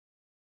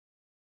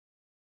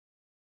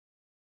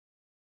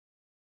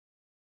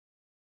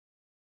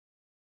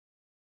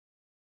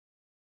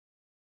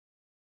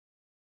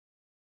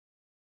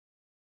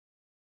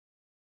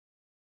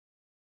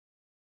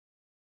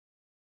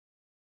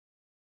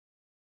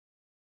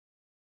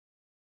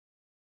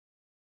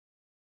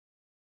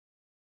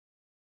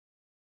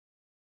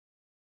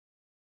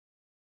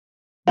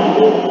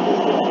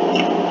Alright,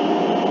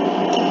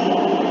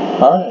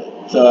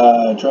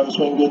 Travis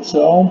Wayne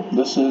Goodsell.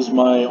 This is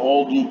my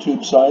old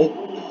YouTube site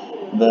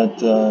that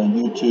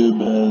YouTube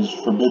has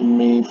forbidden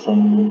me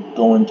from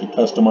going to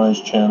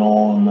customize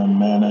channel and then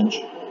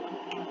manage.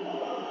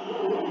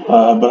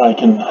 But I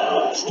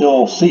can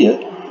still see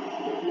it,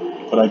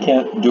 but I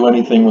can't do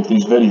anything with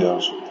these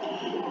videos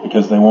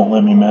because they won't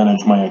let me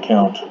manage my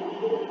account.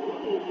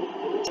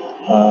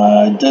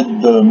 I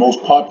did the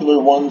most popular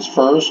ones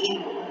first.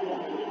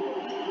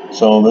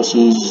 So this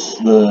is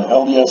the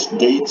LDS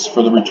dates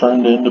for the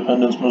return to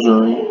Independence,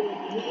 Missouri.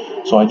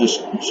 So I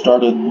just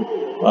started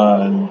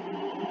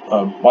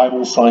a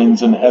Bible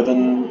Signs in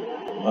Heaven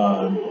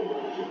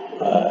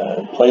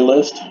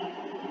playlist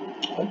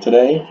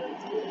today.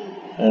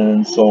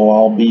 And so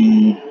I'll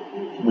be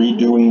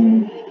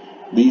redoing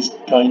these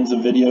kinds of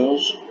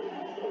videos.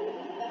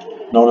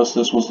 Notice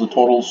this was the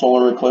total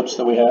solar eclipse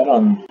that we had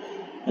in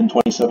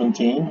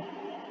 2017.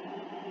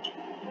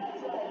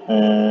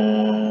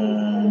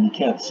 And you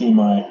can't see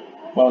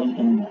well, you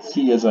can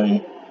see you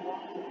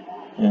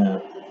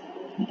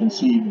can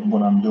see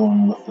what I'm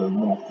doing with the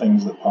little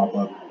things that pop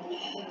up.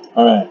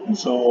 Alright, and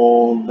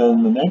so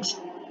then the next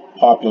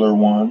popular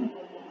one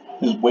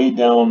is way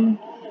down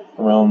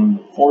around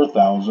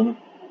 4,000,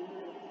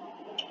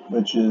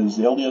 which is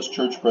the LDS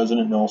Church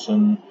President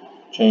Nelson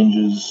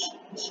changes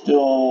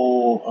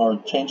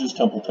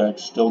temple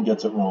text, still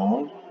gets it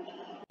wrong.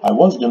 I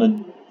was going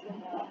to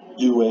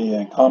do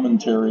a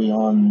commentary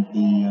on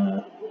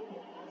the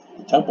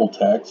temple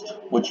text,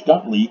 which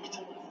got leaked,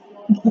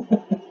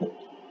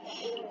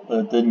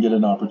 but didn't get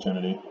an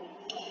opportunity.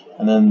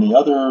 And then the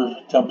other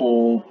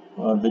temple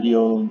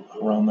video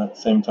around that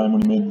same time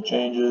when he made the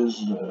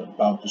changes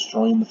about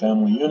destroying the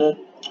family unit,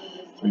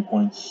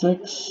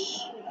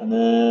 3.6, and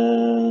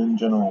then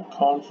General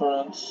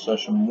Conference,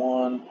 Session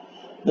 1.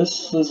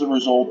 This is a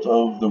result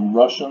of the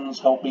Russians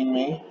helping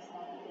me.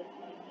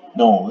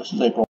 No, this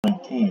is April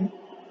 19.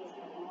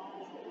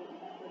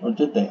 Or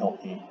did they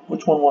help me?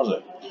 Which one was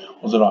it?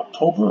 Was it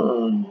October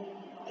or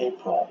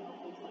April?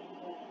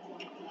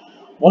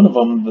 One of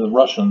them, the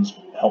Russians,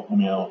 helped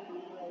me out.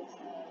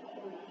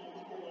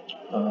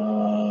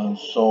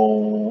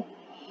 So,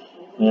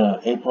 yeah,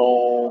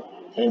 April,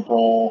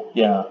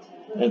 yeah,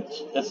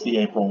 it's the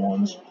April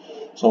ones.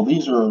 So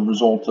these are a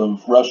result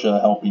of Russia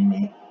helping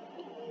me,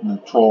 the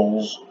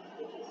trolls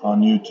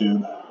on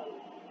YouTube.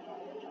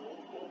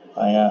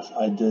 I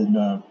did,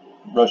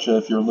 Russia,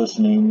 if you're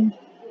listening,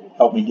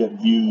 help me get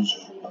views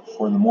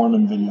for the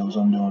Mormon videos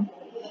I'm doing.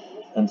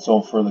 And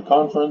so for the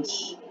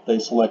conference, they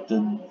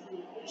selected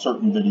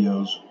certain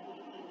videos.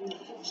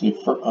 See,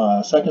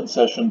 second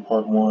session,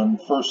 part 1,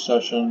 first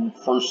session.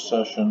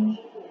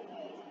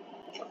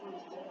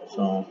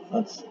 So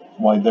that's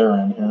why they're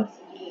in here.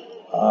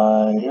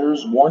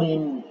 Here's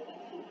warning,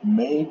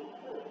 May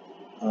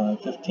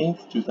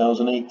 15th,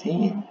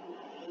 2018.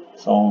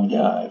 So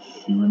yeah,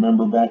 if you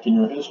remember back in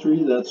your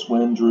history, that's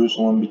when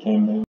Jerusalem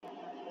became the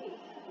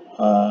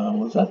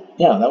was that?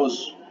 Yeah, that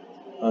was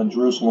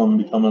Jerusalem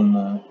becoming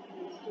the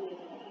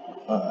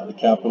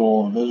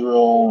capital of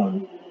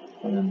Israel,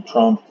 and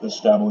Trump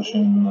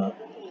establishing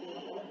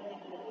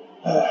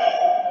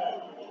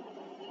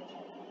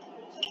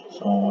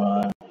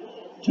so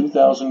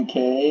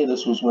 2000K,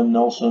 this was when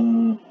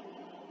Nelson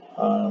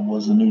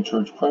was the new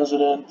church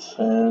president,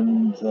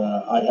 and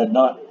I had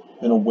not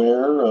been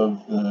aware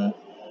of the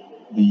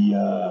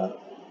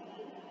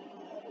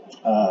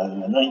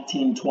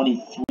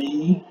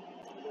 1923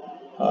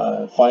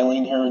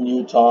 filing here in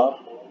Utah,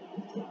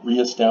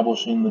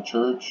 reestablishing the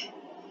church,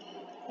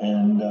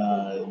 and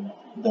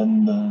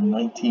then the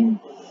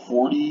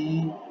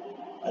 1940,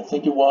 I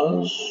think it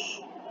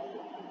was,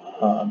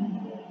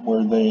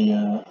 where they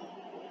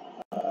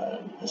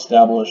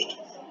established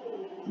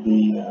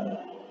the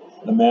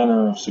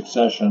manner of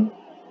succession,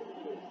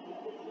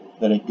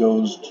 that it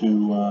goes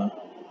to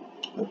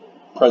the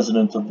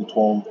president of the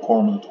 12,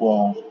 Quorum of the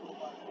 12,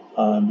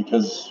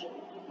 because,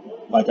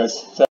 like I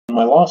said in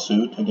my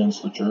lawsuit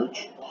against the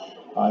church,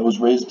 I was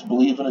raised to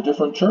believe in a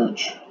different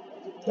church.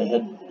 They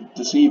had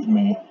deceived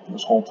me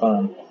this whole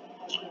time.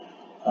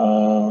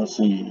 Let's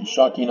see,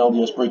 shocking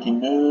LDS breaking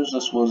news.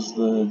 This was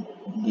the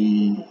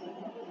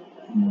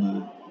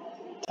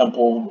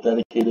temple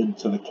dedicated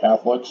to the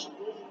Catholics.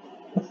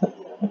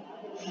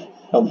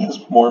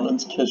 LDS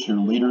Mormons, kiss your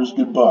leaders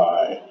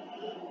goodbye.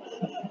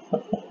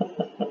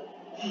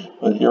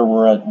 But here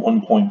we're at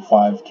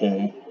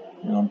 1.5K.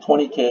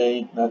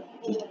 20K, that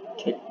just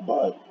kicked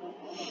butt.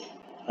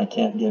 I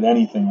can't get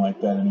anything like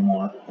that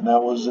anymore. And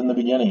that was in the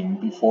beginning,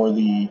 before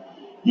the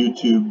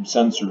YouTube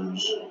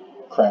censors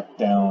cracked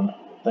down,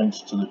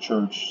 thanks to the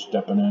church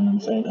stepping in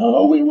and saying,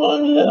 oh, we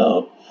want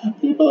help.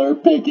 People are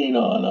picking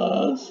on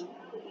us.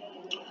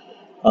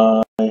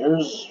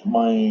 Here's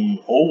my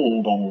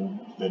old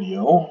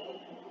video,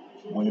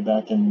 way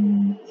back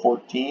in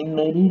 14,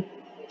 maybe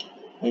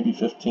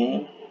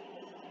 15.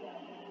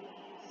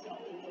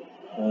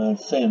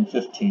 Saying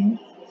 15,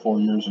 4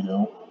 years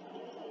ago.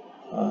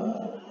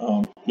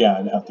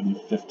 Yeah, it'd have to be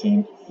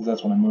 15, because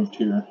that's when I moved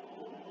here.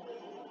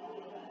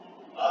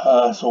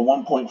 So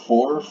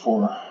 1.4 for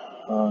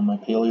my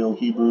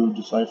Paleo-Hebrew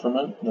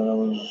decipherment that I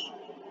was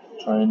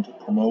trying to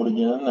promote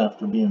again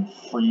after being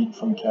freed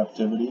from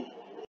captivity,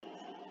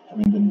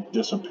 having been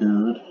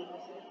disappeared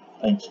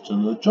thanks to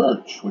the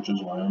church, which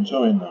is why I'm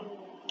suing them.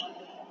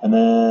 And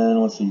then,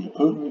 let's see,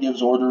 Putin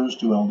gives orders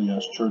to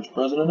LDS Church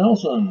President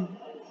Nelson.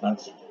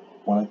 That's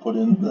what I put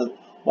in the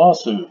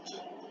lawsuit,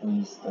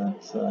 is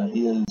that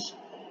he has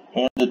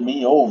handed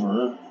me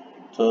over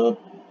to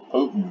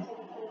Putin,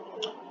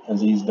 as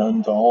he's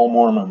done to all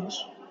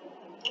Mormons.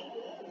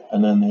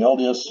 And then the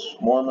LDS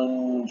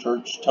Mormon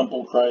Church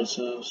Temple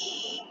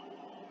Crisis,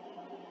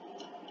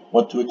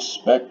 what to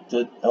expect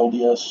at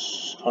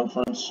LDS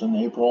conference in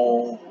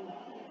April.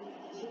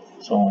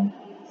 So,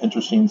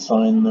 interesting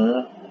sign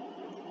there.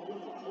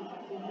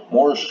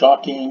 More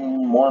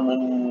shocking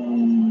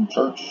Mormon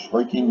church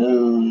breaking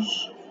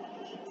news.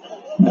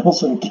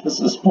 Nelson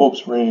kisses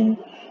Pope's ring.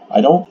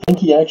 I don't think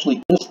he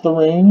actually kissed the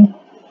ring,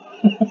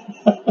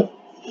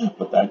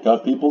 but that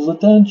got people's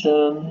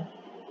attention.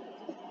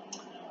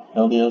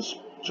 LDS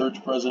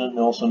Church President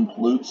Nelson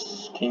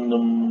pollutes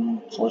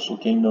celestial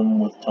kingdom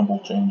with temple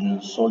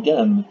changes. So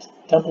again,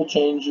 temple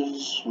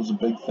changes was a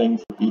big thing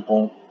for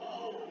people.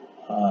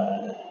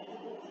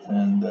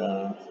 And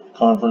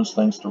conference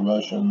thanks to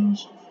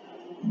Russians.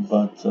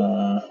 But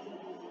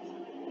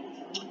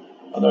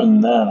other than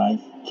that, I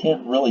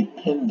can't really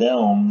pin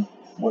down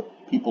what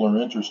people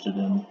are interested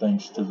in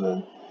thanks to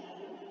the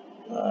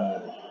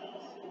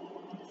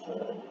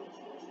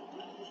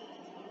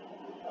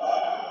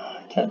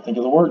I can't think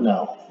of the word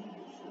now.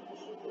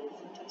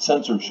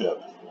 Censorship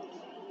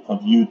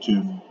of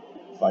YouTube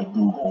by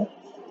Google.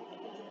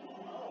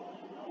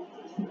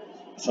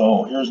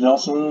 So here's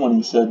Nelson when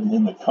he said,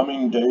 in the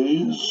coming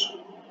days.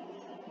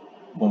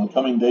 Well, the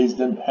coming days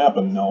didn't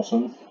happen,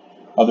 Nelson,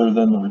 other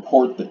than the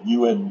report that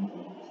you had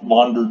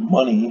laundered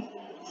money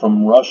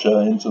from Russia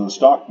into the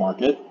stock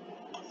market,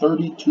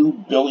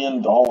 $32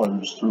 billion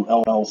through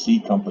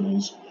LLC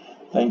companies,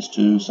 thanks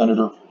to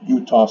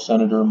Utah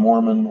Senator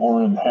Mormon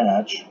Orrin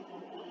Hatch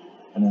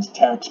and his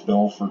tax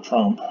bill for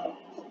Trump,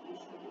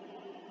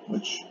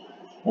 which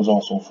was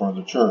also for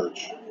the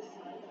church.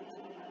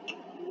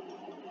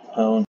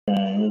 Okay,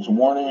 here's a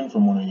warning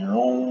from one of your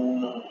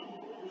own.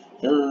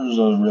 Here's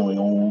a really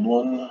old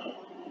one.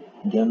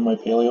 Again, my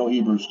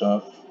Paleo-Hebrew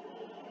stuff.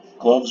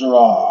 Gloves are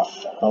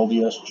off.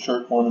 LDS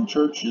Church, Mormon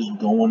Church is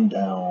going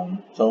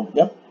down. So,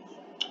 yep,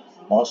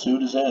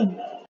 lawsuit is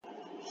in.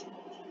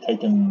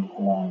 Taken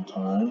a long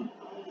time,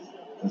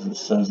 as it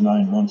says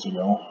 9 months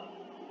ago.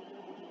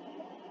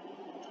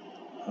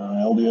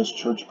 LDS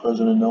Church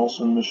President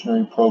Nelson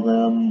missionary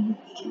program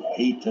to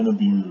hate and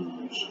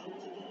abuse.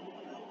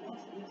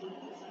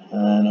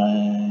 And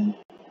I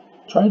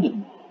tried to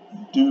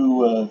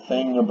do a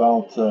thing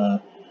about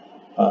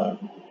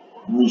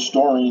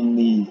restoring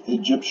the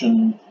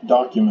Egyptian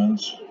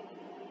documents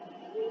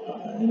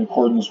in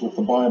accordance with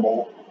the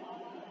Bible.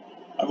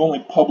 I've only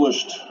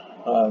published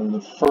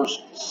the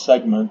first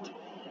segment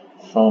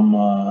from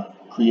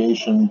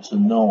creation to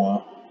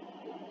Noah.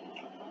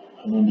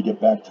 I need to get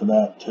back to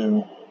that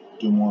too,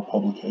 do more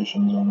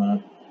publications on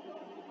that.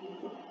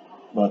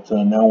 But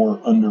now we're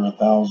under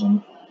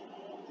 1,000.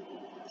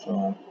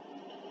 So,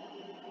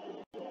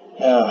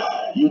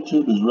 yeah,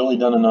 YouTube has really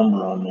done a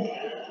number on me.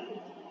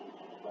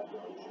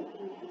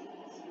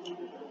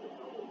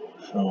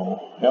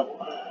 So, yep,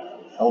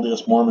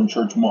 LDS Mormon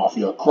Church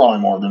Mafia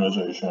crime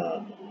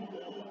organization.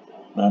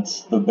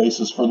 That's the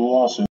basis for the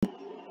lawsuit.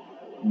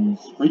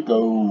 It's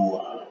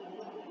RICO.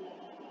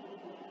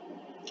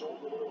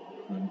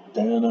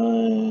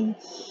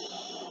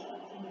 Danites.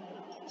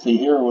 See,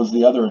 here was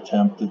the other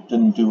attempt that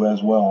didn't do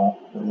as well.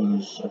 It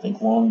was, I think,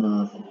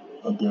 longer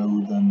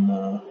ago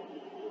than,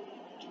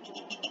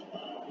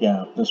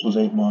 yeah, this was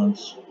 8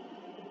 months.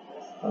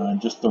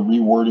 Just the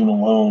rewording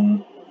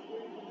alone,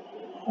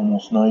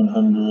 almost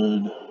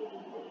 900,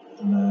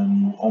 and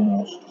then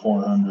almost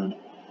 400.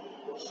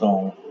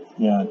 So,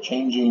 yeah,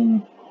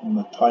 changing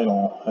the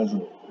title has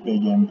a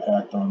big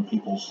impact on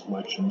people's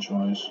selection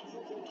choice.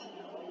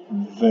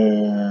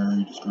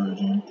 Very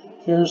discouraging.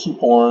 Here's some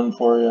porn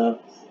for you.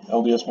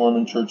 LDS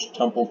Mormon Church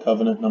Temple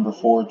Covenant number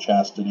 4,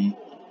 chastity.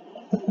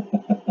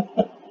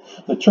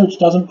 The church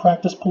doesn't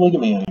practice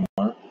polygamy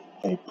anymore.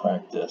 They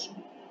practice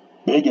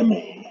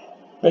bigamy.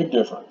 Big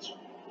difference.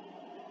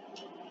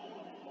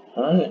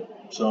 Alright,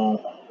 so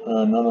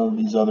none of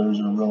these others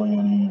are really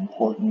any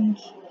important.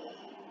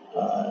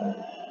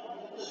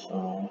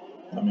 So,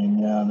 I mean,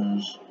 yeah,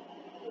 there's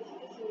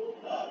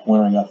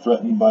when I got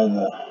threatened by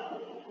the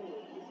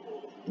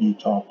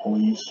Utah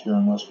police here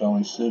in West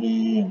Valley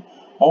City, and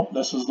oh,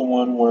 this is the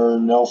one where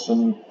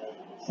Nelson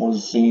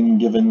was seen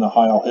giving the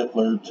Heil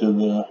Hitler to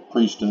the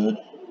priesthood,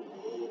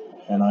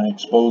 and I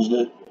exposed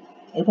it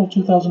April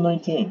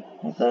 2019.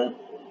 Okay,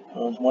 I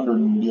was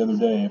wondering the other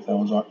day if that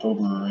was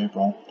October or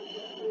April.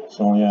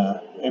 So yeah,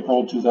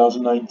 April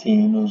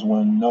 2019 was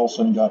when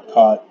Nelson got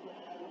caught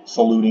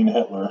saluting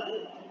Hitler.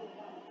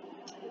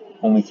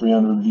 Only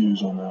 300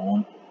 views on that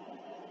one.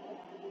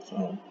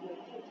 So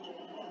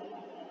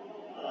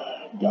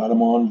got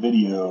him on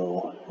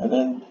video. And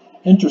then,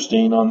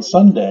 interesting, on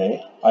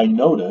Sunday, I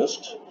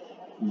noticed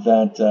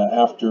that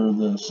after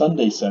the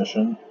Sunday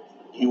session,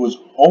 he was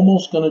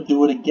almost going to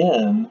do it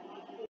again.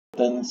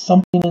 Then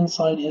something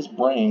inside his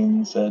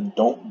brain said,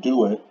 don't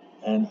do it,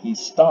 and he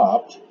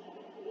stopped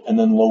and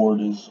then lowered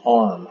his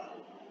arm.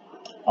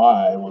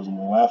 I was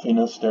laughing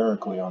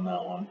hysterically on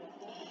that one.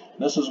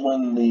 This is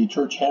when the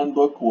church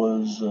handbook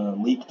was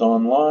leaked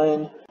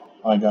online.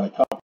 I got a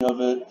copy of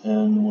it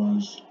and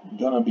was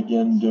going to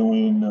begin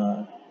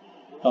doing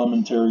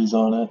commentaries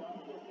on it.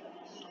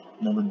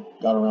 Never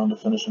got around to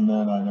finishing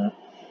that either.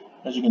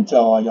 As you can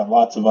tell, I got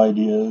lots of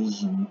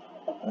ideas, and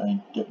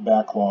I get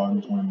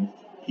backlogged when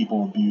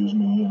people abuse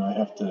me and I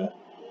have to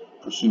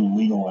pursue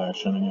legal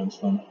action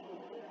against them.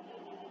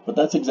 But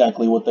that's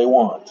exactly what they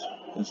want,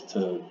 is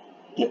to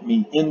get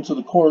me into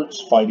the courts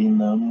fighting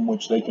them,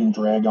 which they can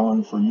drag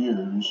on for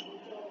years.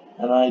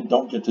 And I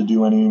don't get to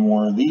do any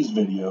more of these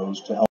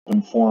videos to help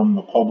inform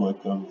the public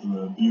of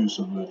the abuse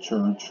of the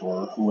church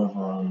or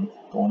whoever I'm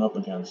going up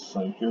against.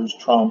 Like, here's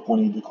Trump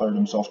when he declared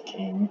himself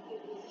king.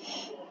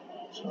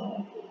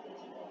 So,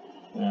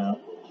 yeah.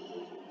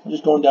 I'm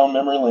just going down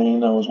memory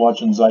lane. I was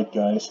watching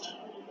Zeitgeist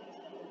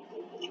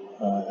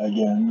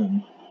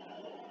again,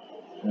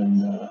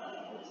 and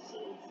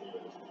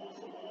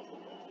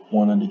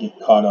wanted to get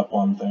caught up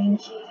on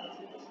things.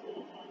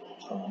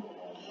 So,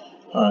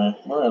 alright,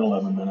 we're at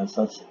 11 minutes.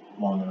 That's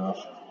long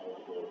enough.